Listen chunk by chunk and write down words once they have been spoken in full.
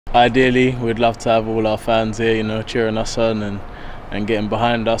Ideally, we'd love to have all our fans here, you know, cheering us on and getting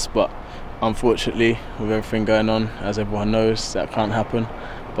behind us, but unfortunately, with everything going on, as everyone knows, that can't happen.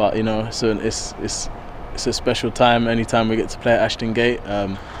 But you know, so it's a special time anytime we get to play at Ashton Gate.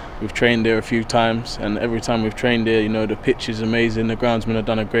 We've trained there a few times, and every time we've trained there, you know, the pitch is amazing. The groundsmen have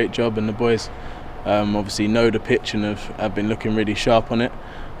done a great job, and the boys obviously know the pitch and have been looking really sharp on it.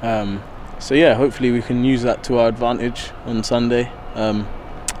 So yeah, hopefully we can use that to our advantage on Sunday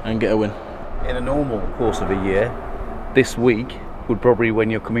and get a win. In a normal course of a year, this week would probably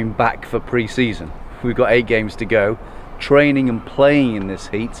when you're coming back for pre-season. We've got 8 games to go, training and playing in this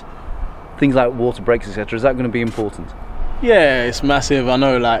heat, things like water breaks, etc. Is that going to be important? Yeah, it's massive. I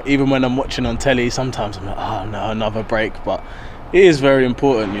know, like, even when I'm watching on telly, sometimes I'm like, oh no, another break, but it is very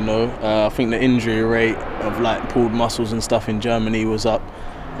important, you know. I think the injury rate of like pulled muscles and stuff in Germany was up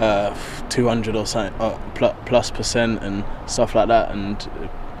 200 or something plus percent and stuff like that, and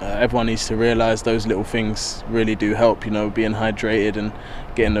everyone needs to realise those little things really do help, you know. Being hydrated and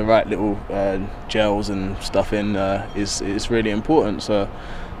getting the right little gels and stuff in is really important. So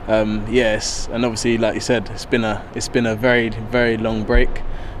yes, and obviously, like you said, it's been a very, very long break,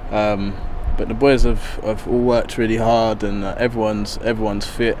 but the boys have all worked really hard, and everyone's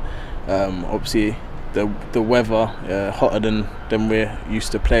fit. Obviously the weather hotter than we're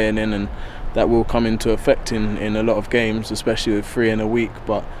used to playing in, and that will come into effect in a lot of games, especially with 3 in a week.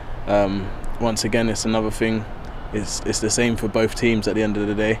 But once again, it's another thing. It's the same for both teams at the end of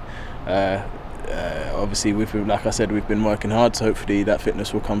the day. Obviously, like I said, we've been working hard, so hopefully that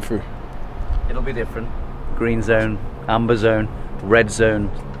fitness will come through. It'll be different. Green zone, amber zone, red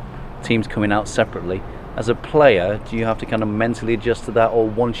zone, teams coming out separately. As a player, do you have to kind of mentally adjust to that, or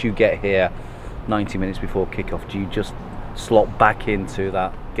once you get here 90 minutes before kickoff, do you just slot back into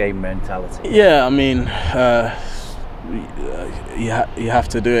that game mentality? Yeah, I mean, you have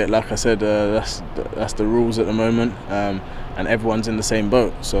to do it. Like I said, that's the rules at the moment, and everyone's in the same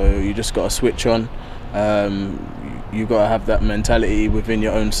boat. So you just got to switch on. You got to have that mentality within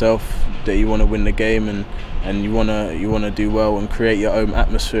your own self that you want to win the game, and you want to do well and create your own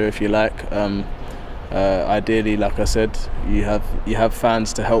atmosphere, if you like. Ideally, like I said, you have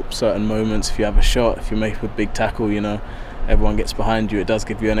fans to help certain moments. If you have a shot, if you make a big tackle, you know, everyone gets behind you. It does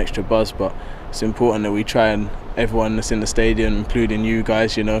give you an extra buzz, but it's important that we try and everyone that's in the stadium, including you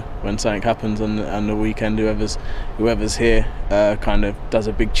guys, you know, when something happens on the weekend, whoever's here kind of does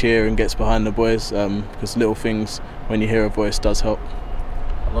a big cheer and gets behind the boys, because little things, when you hear a voice, does help.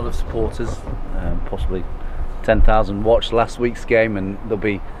 A lot of supporters, possibly 10,000 watched last week's game, and there'll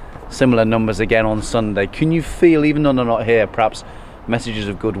be similar numbers again on Sunday. Can you feel, even though they're not here, perhaps messages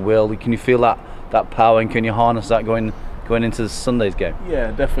of goodwill? Can you feel that power, and can you harness that going into Sunday's game?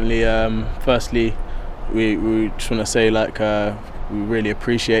 Yeah, definitely. Firstly, we just want to say, like, we really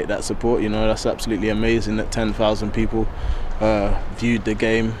appreciate that support. You know, that's absolutely amazing that 10,000 people viewed the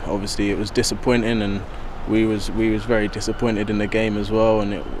game. Obviously, it was disappointing, and we was very disappointed in the game as well.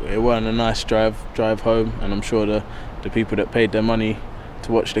 And it wasn't a nice drive home. And I'm sure the people that paid their money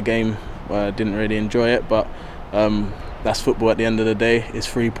to watch the game didn't really enjoy it. But that's football at the end of the day. It's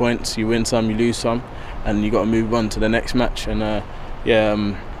 3 points. You win some, you lose some, and you got to move on to the next match. And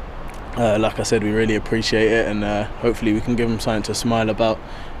like I said, we really appreciate it, and hopefully we can give them something to smile about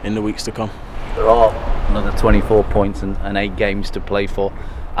in the weeks to come. There are another 24 points and 8 games to play for.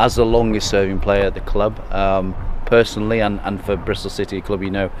 As the longest serving player at the club, personally, and for Bristol City, a club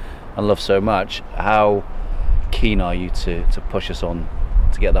you know and love so much, how keen are you to push us on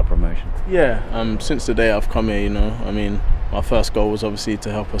to get that promotion? Yeah, since the day I've come here, you know, I mean, my first goal was obviously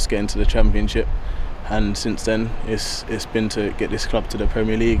to help us get into the Championship, and since then it's been to get this club to the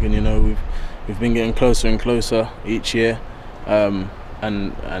Premier League. And you know, we've been getting closer and closer each year, and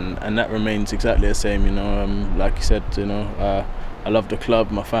that remains exactly the same. You know, like you said, you know, I love the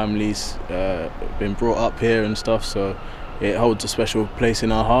club. My family's been brought up here and stuff, so it holds a special place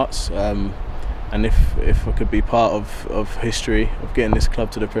in our hearts. And if I could be part of history of getting this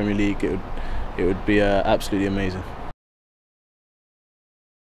club to the Premier League, it would be absolutely amazing.